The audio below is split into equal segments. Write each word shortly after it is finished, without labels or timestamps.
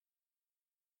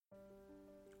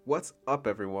What's up,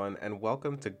 everyone, and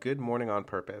welcome to Good Morning on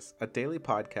Purpose, a daily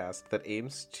podcast that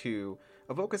aims to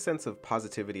evoke a sense of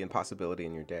positivity and possibility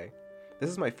in your day.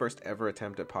 This is my first ever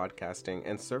attempt at podcasting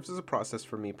and serves as a process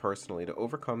for me personally to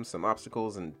overcome some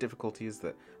obstacles and difficulties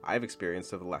that I've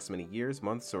experienced over the last many years,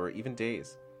 months, or even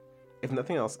days. If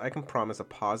nothing else, I can promise a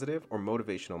positive or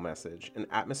motivational message, an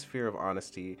atmosphere of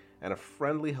honesty, and a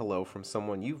friendly hello from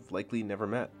someone you've likely never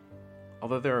met.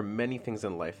 Although there are many things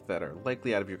in life that are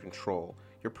likely out of your control,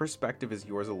 your perspective is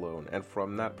yours alone, and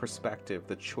from that perspective,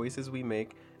 the choices we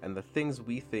make and the things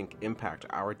we think impact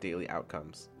our daily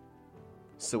outcomes.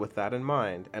 So with that in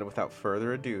mind, and without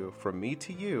further ado, from me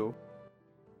to you,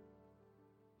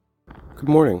 good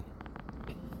morning.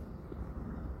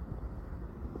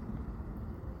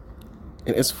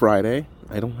 It is Friday.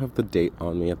 I don't have the date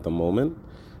on me at the moment,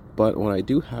 but what I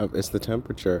do have is the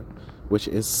temperature, which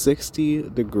is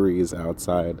 60 degrees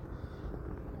outside,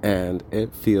 and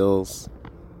it feels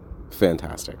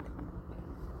fantastic.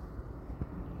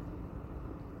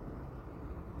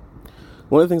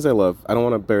 One of the things I love, I don't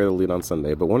want to bury the lead on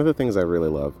Sunday, but one of the things I really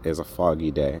love is a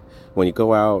foggy day. When you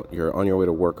go out, you're on your way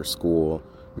to work or school,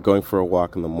 you're going for a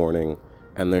walk in the morning,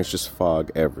 and there's just fog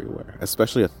everywhere,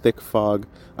 especially a thick fog.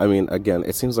 I mean, again,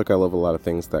 it seems like I love a lot of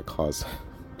things that cause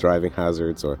driving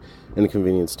hazards or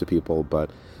inconvenience to people, but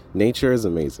nature is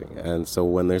amazing. And so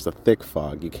when there's a thick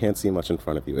fog, you can't see much in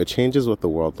front of you. It changes what the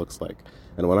world looks like.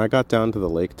 And when I got down to the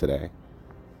lake today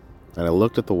and I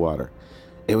looked at the water,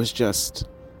 it was just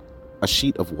a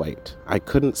sheet of white. I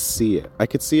couldn't see it. I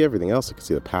could see everything else. I could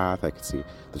see the path. I could see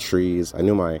the trees. I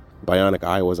knew my bionic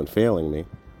eye wasn't failing me.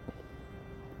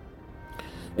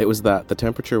 It was that the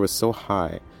temperature was so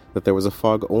high that there was a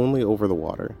fog only over the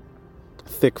water.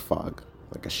 Thick fog,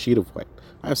 like a sheet of white.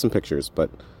 I have some pictures, but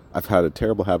I've had a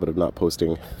terrible habit of not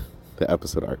posting the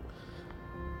episode art.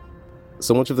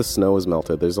 So much of the snow is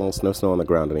melted. There's almost no snow on the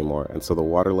ground anymore, and so the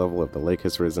water level of the lake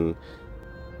has risen.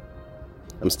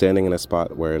 I'm standing in a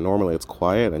spot where normally it's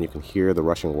quiet and you can hear the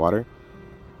rushing water.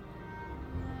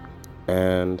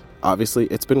 And obviously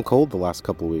it's been cold the last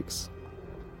couple weeks.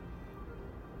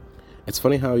 It's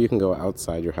funny how you can go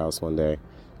outside your house one day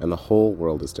and the whole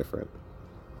world is different.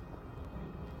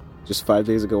 Just 5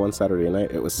 days ago on Saturday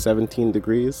night, it was 17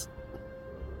 degrees.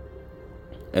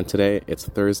 And today, it's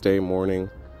Thursday morning,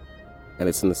 and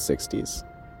it's in the 60s.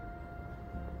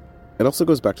 It also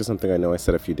goes back to something I know I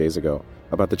said a few days ago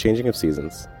about the changing of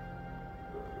seasons.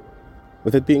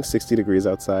 With it being 60 degrees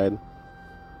outside,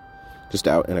 just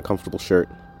out in a comfortable shirt,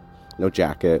 no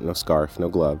jacket, no scarf, no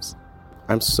gloves,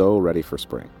 I'm so ready for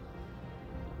spring.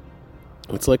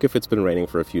 It's like if it's been raining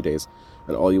for a few days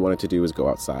and all you wanted to do is go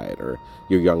outside, or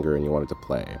you're younger and you wanted to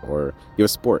play, or you have a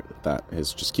sport that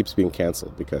just keeps being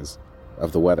canceled because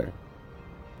of the weather.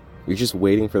 You're just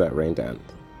waiting for that rain to end.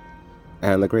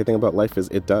 And the great thing about life is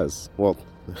it does. Well,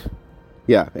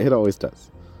 yeah, it always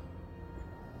does.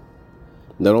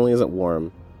 Not only is it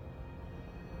warm,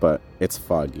 but it's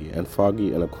foggy, and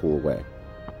foggy in a cool way.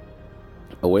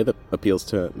 A way that appeals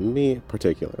to me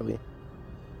particularly.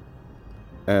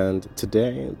 And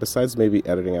today, besides maybe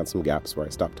editing out some gaps where I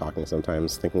stop talking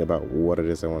sometimes, thinking about what it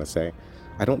is I want to say,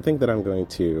 I don't think that I'm going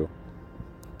to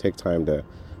take time to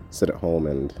sit at home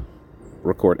and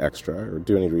record extra or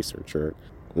do any research or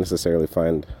necessarily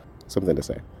find something to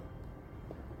say.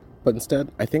 But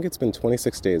instead, I think it's been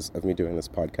 26 days of me doing this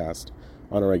podcast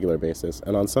on a regular basis.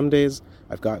 And on some days,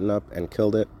 I've gotten up and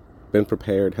killed it, been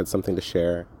prepared, had something to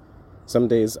share. Some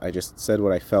days, I just said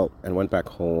what I felt and went back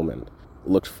home and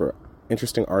looked for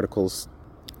interesting articles,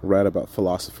 read about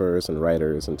philosophers and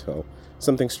writers until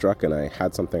something struck and I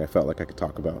had something I felt like I could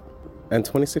talk about. And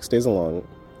 26 days along,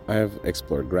 I've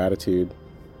explored gratitude.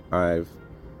 I've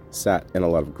sat in a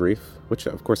lot of grief, which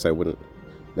of course I wouldn't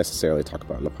necessarily talk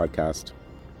about in the podcast.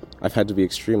 I've had to be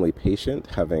extremely patient,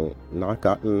 having not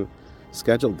gotten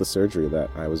scheduled the surgery that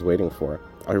I was waiting for.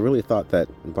 I really thought that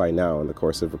by now, in the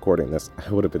course of recording this,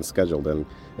 I would have been scheduled, and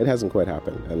it hasn't quite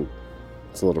happened, and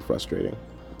it's a little frustrating.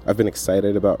 I've been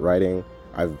excited about writing.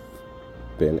 I've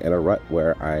been in a rut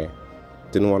where I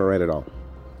didn't want to write at all.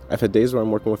 I've had days where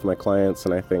I'm working with my clients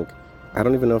and I think, I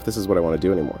don't even know if this is what I want to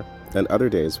do anymore. And other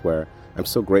days where I'm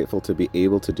so grateful to be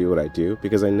able to do what I do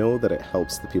because I know that it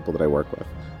helps the people that I work with.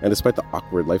 And despite the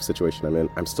awkward life situation I'm in,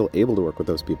 I'm still able to work with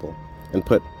those people and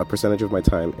put a percentage of my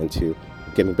time into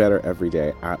getting better every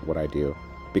day at what I do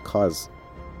because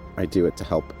I do it to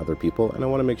help other people, and I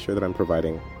want to make sure that I'm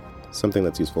providing something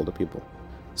that's useful to people.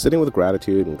 Sitting with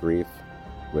gratitude and grief,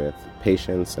 with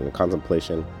patience and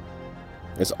contemplation,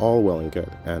 is all well and good.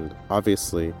 And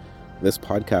obviously, this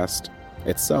podcast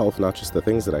itself, not just the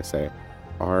things that I say,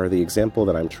 are the example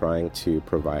that I'm trying to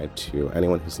provide to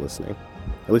anyone who's listening,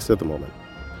 at least at the moment.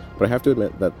 But I have to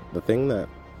admit that the thing that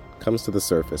comes to the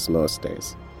surface most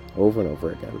days, over and over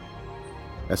again,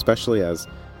 especially as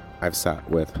I've sat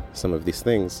with some of these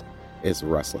things, is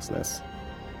restlessness.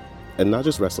 And not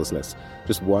just restlessness,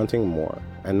 just wanting more.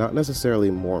 And not necessarily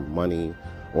more money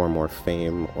or more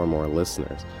fame or more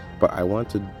listeners, but I want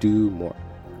to do more.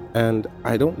 And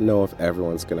I don't know if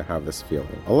everyone's going to have this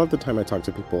feeling. A lot of the time I talk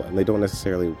to people and they don't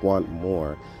necessarily want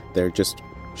more. They're just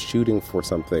shooting for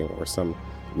something or some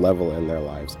level in their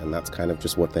lives, and that's kind of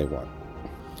just what they want.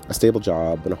 A stable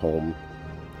job and a home,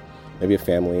 maybe a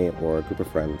family or a group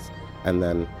of friends, and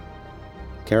then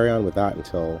carry on with that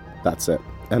until that's it.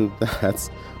 And that's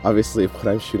obviously what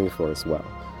I'm shooting for as well.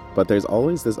 But there's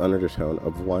always this undertone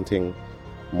of wanting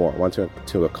more, wanting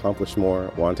to accomplish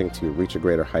more, wanting to reach a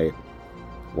greater height,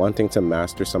 wanting to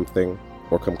master something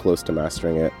or come close to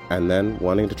mastering it, and then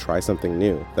wanting to try something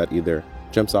new that either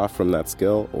jumps off from that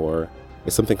skill or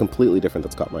is something completely different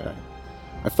that's caught my eye.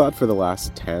 I've thought for the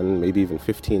last 10, maybe even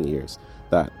 15 years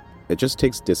that it just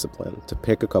takes discipline to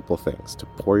pick a couple things, to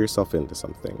pour yourself into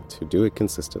something, to do it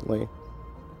consistently,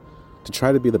 to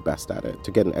try to be the best at it,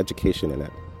 to get an education in it,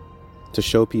 to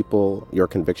show people your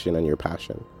conviction and your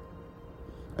passion.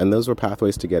 And those were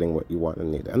pathways to getting what you want and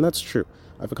need. And that's true.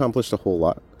 I've accomplished a whole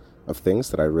lot of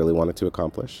things that I really wanted to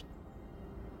accomplish.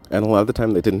 And a lot of the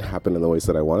time they didn't happen in the ways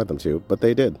that I wanted them to, but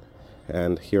they did.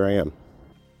 And here I am.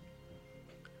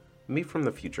 Me from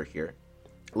the future here.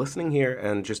 Listening here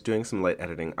and just doing some light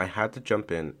editing, I had to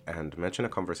jump in and mention a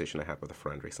conversation I had with a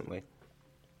friend recently.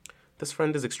 This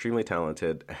friend is extremely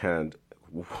talented and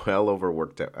well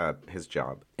overworked at his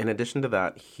job. In addition to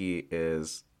that, he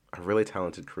is a really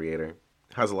talented creator,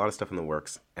 has a lot of stuff in the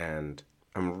works, and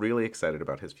I'm really excited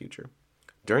about his future.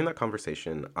 During that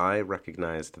conversation, I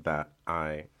recognized that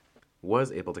I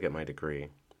was able to get my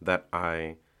degree, that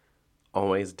I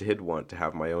always did want to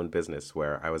have my own business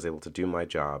where I was able to do my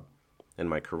job and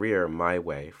my career my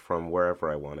way from wherever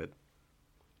I wanted.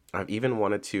 I've even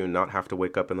wanted to not have to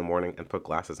wake up in the morning and put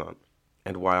glasses on.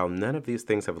 And while none of these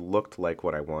things have looked like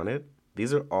what I wanted,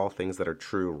 these are all things that are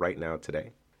true right now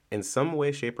today. In some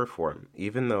way, shape, or form,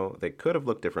 even though they could have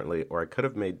looked differently or I could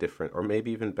have made different or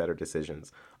maybe even better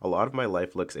decisions, a lot of my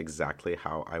life looks exactly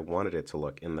how I wanted it to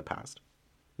look in the past.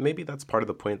 Maybe that's part of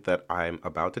the point that I'm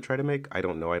about to try to make. I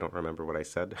don't know. I don't remember what I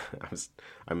said.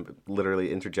 I'm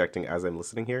literally interjecting as I'm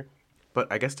listening here.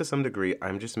 But I guess to some degree,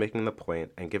 I'm just making the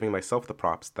point and giving myself the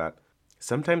props that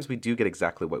sometimes we do get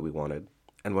exactly what we wanted.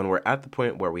 And when we're at the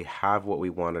point where we have what we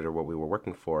wanted or what we were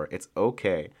working for, it's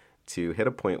okay to hit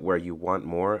a point where you want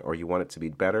more or you want it to be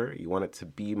better, you want it to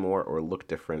be more or look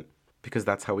different, because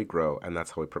that's how we grow and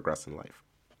that's how we progress in life.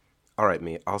 All right,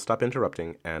 me, I'll stop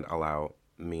interrupting and allow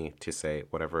me to say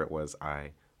whatever it was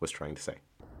I was trying to say.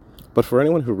 But for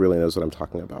anyone who really knows what I'm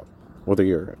talking about, whether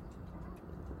you're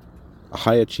a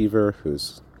high achiever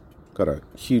who's got a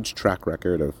huge track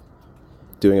record of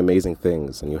doing amazing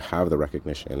things and you have the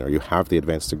recognition or you have the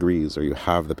advanced degrees or you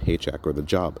have the paycheck or the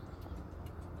job,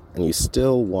 and you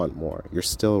still want more, you're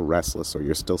still restless or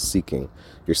you're still seeking,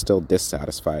 you're still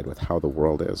dissatisfied with how the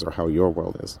world is or how your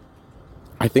world is,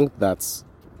 I think that's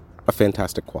a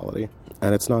fantastic quality.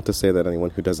 And it's not to say that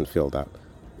anyone who doesn't feel that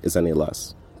is any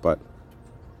less, but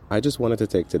I just wanted to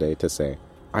take today to say,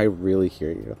 I really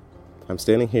hear you. I'm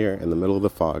standing here in the middle of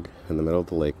the fog, in the middle of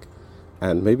the lake,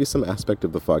 and maybe some aspect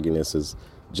of the fogginess is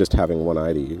just having one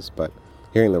eye to use, but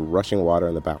hearing the rushing water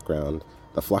in the background,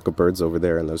 the flock of birds over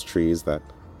there in those trees that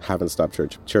haven't stopped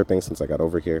chirping since I got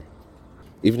over here,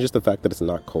 even just the fact that it's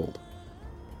not cold.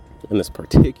 In this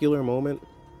particular moment,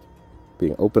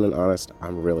 being open and honest,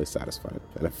 I'm really satisfied,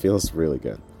 and it feels really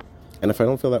good. And if I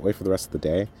don't feel that way for the rest of the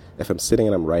day, if I'm sitting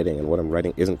and I'm writing and what I'm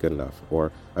writing isn't good enough,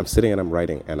 or I'm sitting and I'm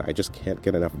writing and I just can't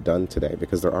get enough done today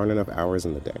because there aren't enough hours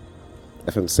in the day,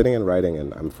 if I'm sitting and writing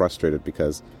and I'm frustrated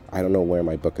because I don't know where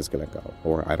my book is going to go,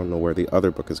 or I don't know where the other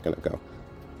book is going to go,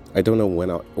 I don't know when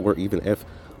or even if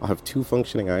I'll have two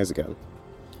functioning eyes again,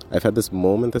 I've had this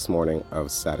moment this morning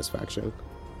of satisfaction,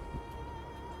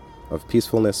 of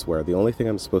peacefulness, where the only thing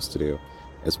I'm supposed to do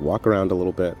is walk around a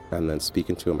little bit and then speak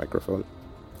into a microphone.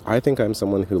 I think I'm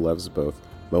someone who loves both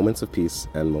moments of peace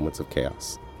and moments of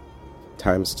chaos.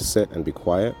 Times to sit and be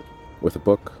quiet with a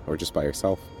book or just by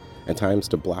yourself, and times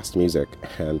to blast music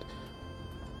and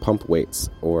pump weights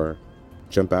or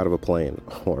jump out of a plane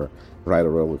or ride a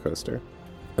roller coaster.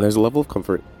 And there's a level of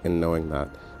comfort in knowing that,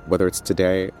 whether it's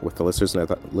today with the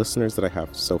listeners that I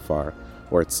have so far,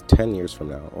 or it's 10 years from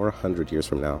now or 100 years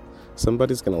from now,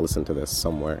 somebody's going to listen to this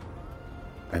somewhere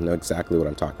and know exactly what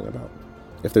I'm talking about.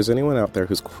 If there's anyone out there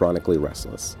who's chronically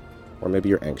restless, or maybe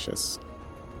you're anxious,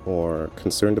 or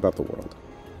concerned about the world,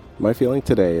 my feeling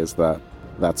today is that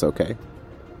that's okay.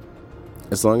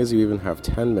 As long as you even have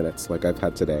 10 minutes like I've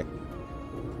had today,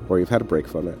 or you've had a break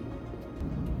from it,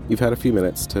 you've had a few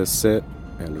minutes to sit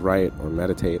and write or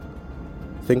meditate,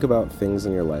 think about things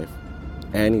in your life,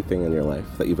 anything in your life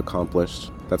that you've accomplished,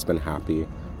 that's been happy,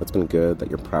 that's been good, that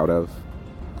you're proud of.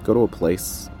 Go to a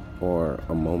place or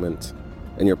a moment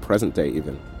in your present day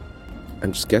even,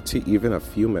 and just get to even a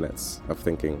few minutes of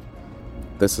thinking,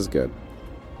 this is good,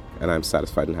 and I'm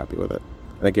satisfied and happy with it.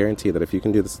 And I guarantee that if you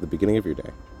can do this at the beginning of your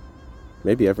day,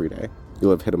 maybe every day,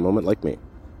 you'll have hit a moment like me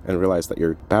and realize that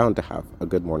you're bound to have a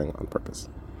good morning on purpose.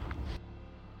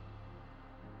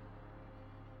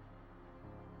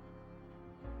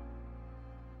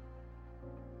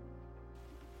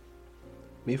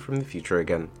 Me from the future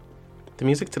again. The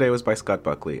music today was by Scott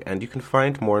Buckley, and you can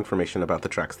find more information about the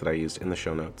tracks that I used in the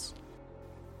show notes.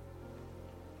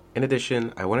 In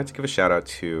addition, I wanted to give a shout out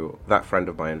to that friend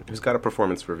of mine who's got a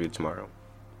performance review tomorrow.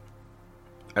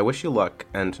 I wish you luck,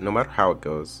 and no matter how it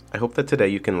goes, I hope that today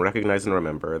you can recognize and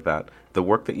remember that the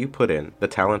work that you put in, the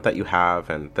talent that you have,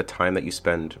 and the time that you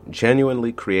spend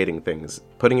genuinely creating things,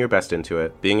 putting your best into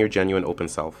it, being your genuine open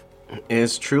self,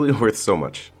 is truly worth so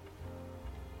much.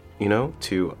 You know,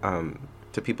 to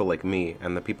people like me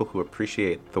and the people who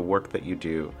appreciate the work that you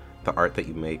do, the art that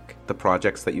you make, the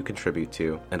projects that you contribute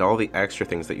to, and all the extra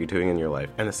things that you're doing in your life.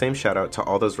 And the same shout out to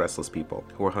all those restless people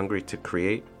who are hungry to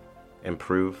create,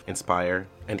 improve, inspire,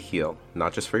 and heal,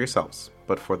 not just for yourselves,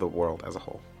 but for the world as a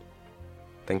whole.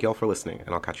 Thank you all for listening,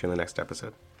 and I'll catch you in the next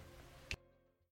episode.